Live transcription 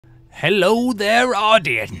Hello there,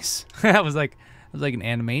 audience. that was like an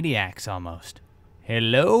Animaniacs almost.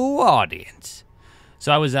 Hello, audience.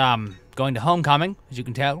 So I was going to homecoming, as you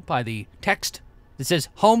can tell by the text. It says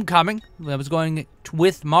homecoming. I was going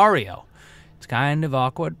with Mario. It's kind of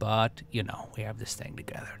awkward, but you know, we have this thing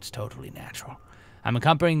together. It's totally natural. I'm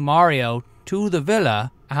accompanying Mario to the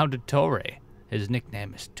villa Auditore. His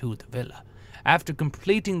nickname is To the Villa. After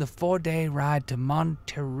completing the 4-day ride to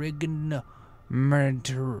Monterigno,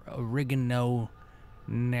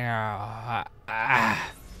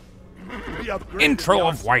 intro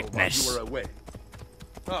of whiteness.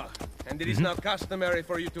 And it is now customary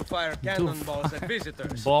for you to fire cannonballs at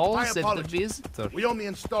visitors. Balls at the visitor. We only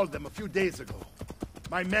installed them a few days ago.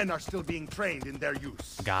 My men are still being trained in their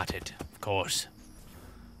use. Got it, of course.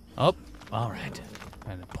 Oh, all right.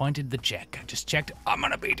 I pointed the check. I just checked. I'm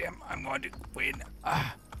gonna beat him. I'm going to win.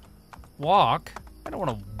 Walk? I don't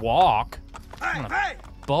want to walk. I want to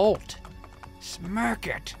bolt. Smirk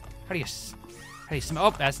it. How do you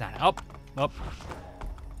oh, that's not it. Oh.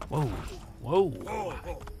 Whoa.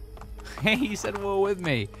 Hey, you said whoa with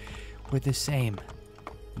me. We're the same.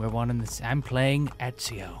 We're one and the same. I'm playing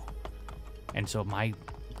Ezio. And so my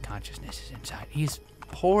consciousness is inside. He's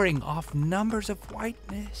pouring off numbers of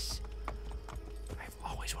whiteness. I've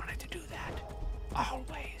always wanted to do that.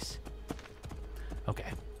 Always.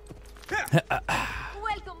 Okay.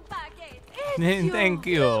 Welcome back, Ezio. Thank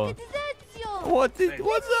you. Look, it is Ezio.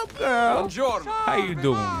 What's up, girl? Buongiorno. How you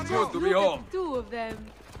doing? Good to be home. Two of them.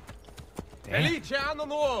 Damn, Felice anno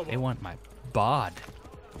nuovo. they want my bod.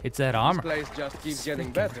 It's that armor. This place just keeps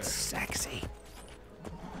getting better. Sexy.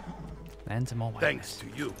 And some more whiteness. Thanks to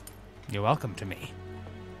you. You're welcome to me.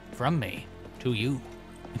 From me to you.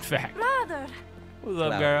 In fact. Brother. What's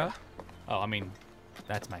up, girl? Oh, I mean,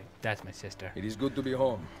 that's my sister. It is good to be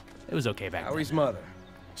home. It was okay back How then. is mother?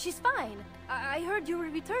 She's fine. I heard you were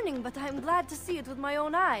returning, but I'm glad to see it with my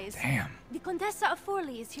own eyes. Damn. The Contessa of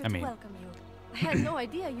Forlì is here to welcome you. I had no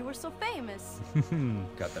idea you were so famous.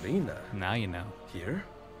 Katarina. Now you know. Here?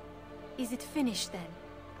 Is it finished then?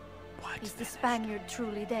 What? Is the Spaniard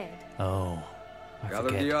truly dead? Oh, I Gather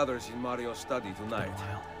forget. the others in Mario's study tonight.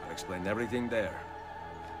 while. I'll explain everything there.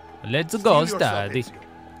 Let's Steal go, yourself, study. Ezio.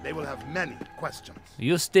 They will have many questions.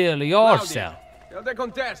 You steal yourself. Tell the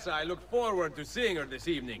Contessa I look forward to seeing her this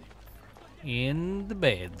evening. In the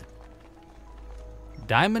bed.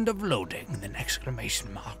 Diamond of loading, then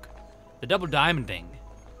exclamation mark. The double diamonding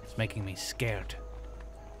is making me scared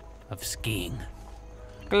of skiing.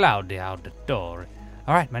 Claudia Auditore.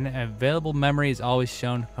 All right, my available memory is always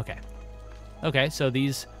shown. Okay, so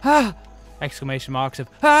these exclamation marks of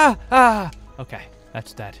Okay,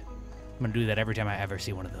 that's that. I'm gonna do that every time I ever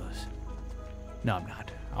see one of those. No, I'm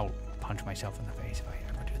not. I'll punch myself in the face if I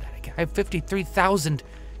ever do that again. I have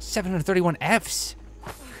 53,731 Fs.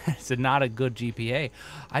 It's not a good GPA.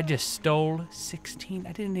 I just stole 16.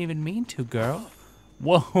 I didn't even mean to, girl.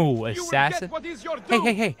 Whoa, assassin.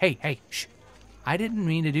 Hey, shh. I didn't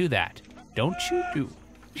mean to do that. Don't you do.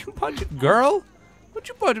 You punch it, girl? Don't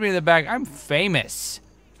you punch me in the back? I'm famous.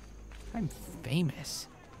 I'm famous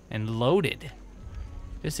and loaded.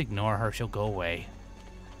 Just ignore her. She'll go away.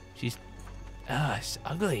 She's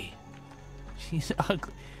ugly. She's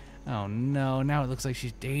ugly. Oh no, now it looks like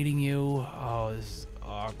she's dating you. Oh, this is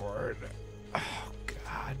awkward. Oh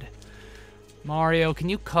God. Mario, can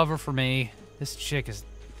you cover for me? This chick is,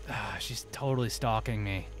 she's totally stalking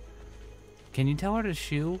me. Can you tell her to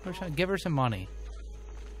shoo or something? Give her some money.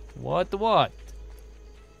 What the what?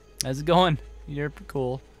 How's it going? You're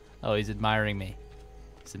cool. Oh, he's admiring me.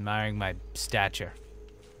 He's admiring my stature.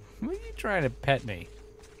 What are you trying to pet me?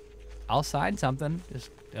 I'll sign something.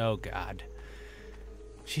 Just, oh God.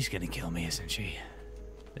 She's gonna kill me, isn't she?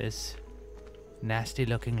 This nasty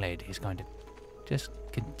looking lady is going to just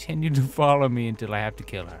continue to follow me until I have to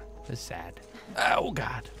kill her. That's sad. Oh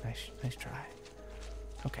God, nice try.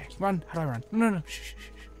 Okay, run, how do I run? No, shh.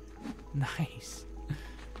 Nice.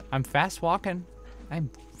 I'm fast walking.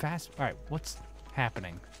 I'm fast, all right, what's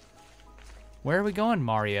happening? Where are we going,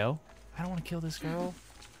 Mario? I don't wanna kill this girl.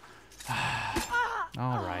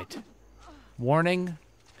 All right. Warning,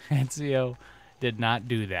 Ezio did not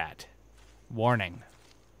do that. Warning,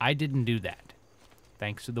 I didn't do that.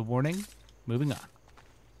 Thanks to the warning, moving on.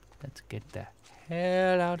 Let's get the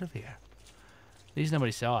hell out of here. At least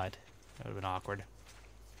nobody saw it. That would have been awkward.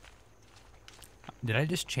 Did I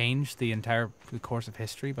just change the course of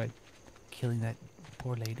history by killing that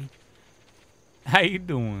poor lady? How you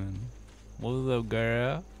doing? What's up,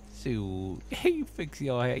 girl? So, you fix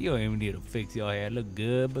your hair. You don't even need to fix your hair. Look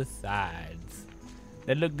good besides.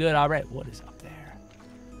 That look good already. What is up there?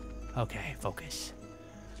 Okay, focus.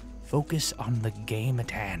 Focus on the game at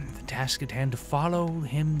hand. The task at hand to follow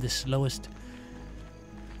him, the slowest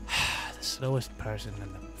person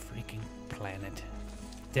on the freaking planet.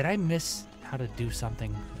 Did I miss how to do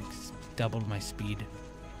something? Like double my speed,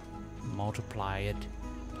 multiply it,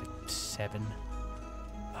 like 7.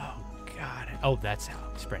 Oh God. Oh, that's how.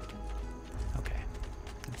 Sprint. Okay.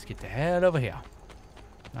 Let's get the hell over here.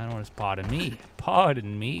 I don't want to pardon me.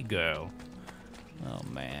 Pardon me, girl. Oh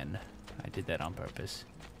man. I did that on purpose.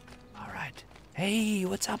 Alright. Hey,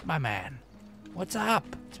 what's up, my man? What's up?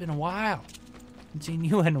 It's been a while. Haven't seen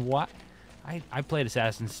you in a while. I played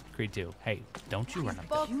Assassin's Creed 2. Hey, don't you run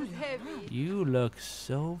up there. You look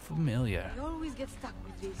so familiar. You always get stuck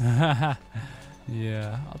with this.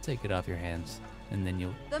 Yeah, I'll take it off your hands. And then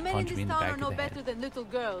you'll punch me in the back of the head. The men in this town are no better than little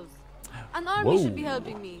girls. An army should be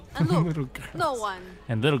helping me. And look, Little girls. no one.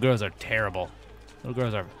 And little girls are terrible. Little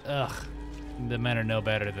girls are, ugh. The men are no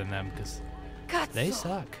better than them because they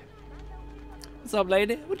suck. What's up,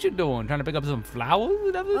 lady? What you doing? Trying to pick up some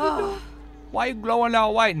flowers? Why you glowing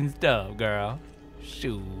all white and stuff, girl?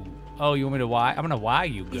 Shoot. Oh, you want me to why? I'm gonna why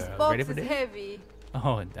you, girl. This box Ready for is this? heavy.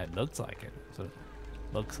 Oh, and that looks like it. So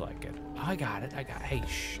looks like it. Oh, I got it. Hey,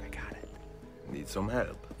 shh, I got it. Need some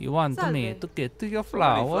help. You want me Salve. to get to your So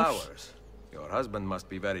many flowers? flowers. Your husband must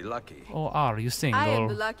be very lucky. Or are you single? I am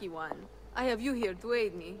the lucky one. I have you here to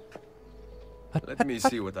aid me. Let me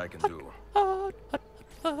see what I can do.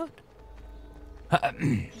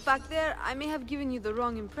 Back there, I may have given you the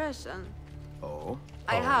wrong impression. Oh?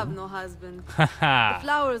 I have no husband. The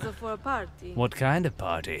flowers are for a party. What kind of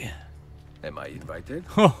party? Am I invited?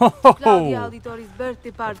 Claudia Auditori's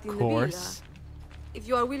birthday party in the villa. Course. If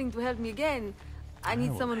you are willing to help me again, I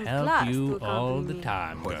need will someone with help class you to all accompany the me.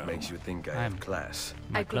 time, What girl. makes you think I I'm- have class?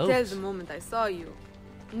 My I could tell clothes. the moment I saw you.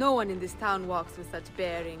 No one in this town walks with such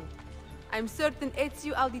bearing. I'm certain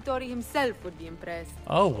Ezio Auditori himself would be impressed.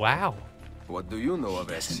 Oh, wow. What do you know of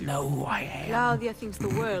Doesn't Ezio? know who I am. Claudia thinks the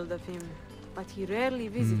world of him, but he rarely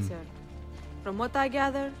visits her. From what I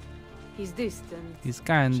gather, he's distant. He's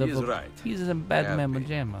kind She of is a, right. He's in Batman Happy.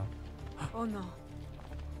 pajama. Oh no.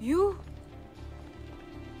 You?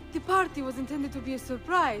 The party was intended to be a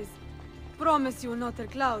surprise. Promise you will not tell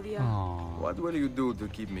Claudia. Aww. What will you do to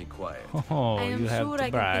keep me quiet? Oh, I am you have sure to I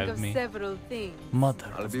can think bribe of me. several things.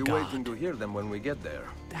 Mother I'll of be God. waiting to hear them when we get there.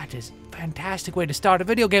 That is a fantastic way to start a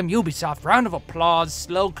video game, Ubisoft. Round of applause,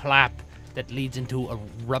 slow clap that leads into a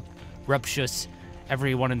ruptious,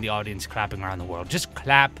 everyone in the audience clapping around the world. Just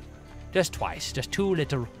clap, just twice, just 2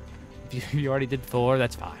 little. If you already did 4,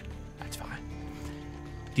 that's fine. That's fine.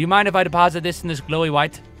 Do you mind if I deposit this in this glowy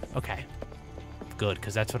white? Okay. Good,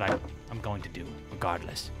 because that's what I'm going to do,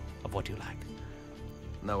 regardless of what you like.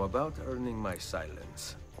 Now about earning my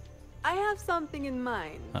silence. I have something in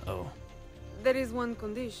mind. Uh-oh. There is one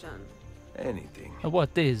condition. Anything.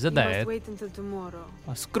 What is You that? must wait until tomorrow.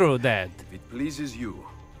 Oh, screw that. If it pleases you,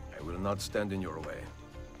 I will not stand in your way.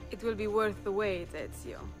 It will be worth the wait,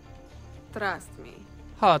 Ezio. Trust me.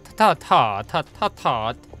 Hot, hot, hot, hot, hot,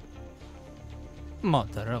 hot.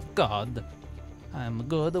 Mother of God. I'm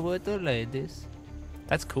good with the ladies.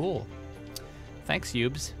 That's cool. Thanks,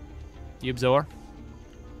 Ubes. Ubesor.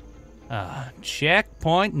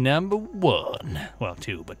 Checkpoint number 1. Well,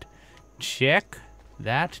 2, but check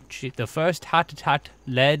that. The first hot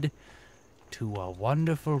led to a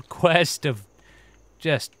wonderful quest of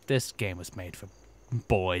just, this game was made for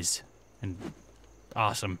boys and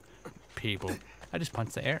awesome people. I just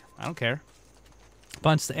punch the air. I don't care.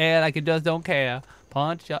 Punch the air like it just don't care.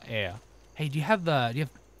 Punch your air. Hey, do you have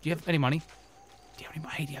any money? Do you have any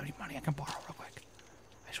money? Hey, do you have any money? I can borrow real quick.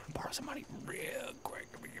 I just want to borrow some money real quick.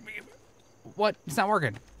 Give me. What? It's not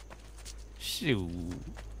working. Shoot.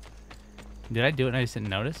 Did I do it and I just didn't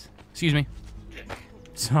notice? Excuse me.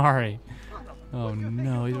 Sorry. Oh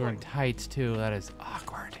no, he's wearing tights too. That is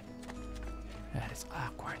awkward. That is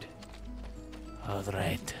awkward.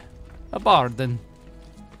 Alright. A pardon.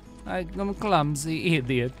 I'm a clumsy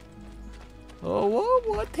idiot. Oh,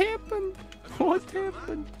 what happened? What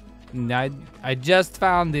happened? I just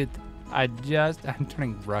found it. I'm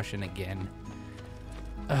turning Russian again.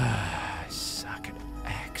 I suck at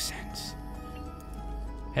accents.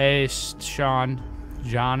 Hey, Sean,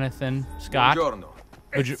 Jonathan, Scott. Buongiorno.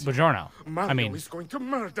 Buongiorno. Mario is going to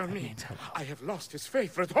murder me. means hello. I have lost his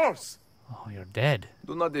favorite horse. Oh, you're dead.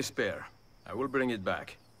 Do not despair. I will bring it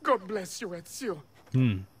back. God bless you, Ezio.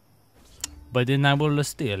 But then I will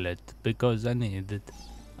steal it because I need it.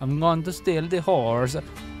 I'm going to steal the horse.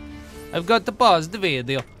 I've got to pause the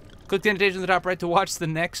video. Click the annotation in the top right to watch the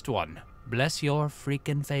next one. Bless your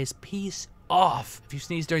freaking face. Peace off. If you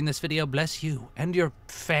sneeze during this video, bless you and your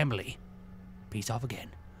family. Peace off again.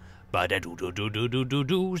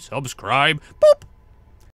 Ba-da-do-do-do-do-do-do. Subscribe. Boop.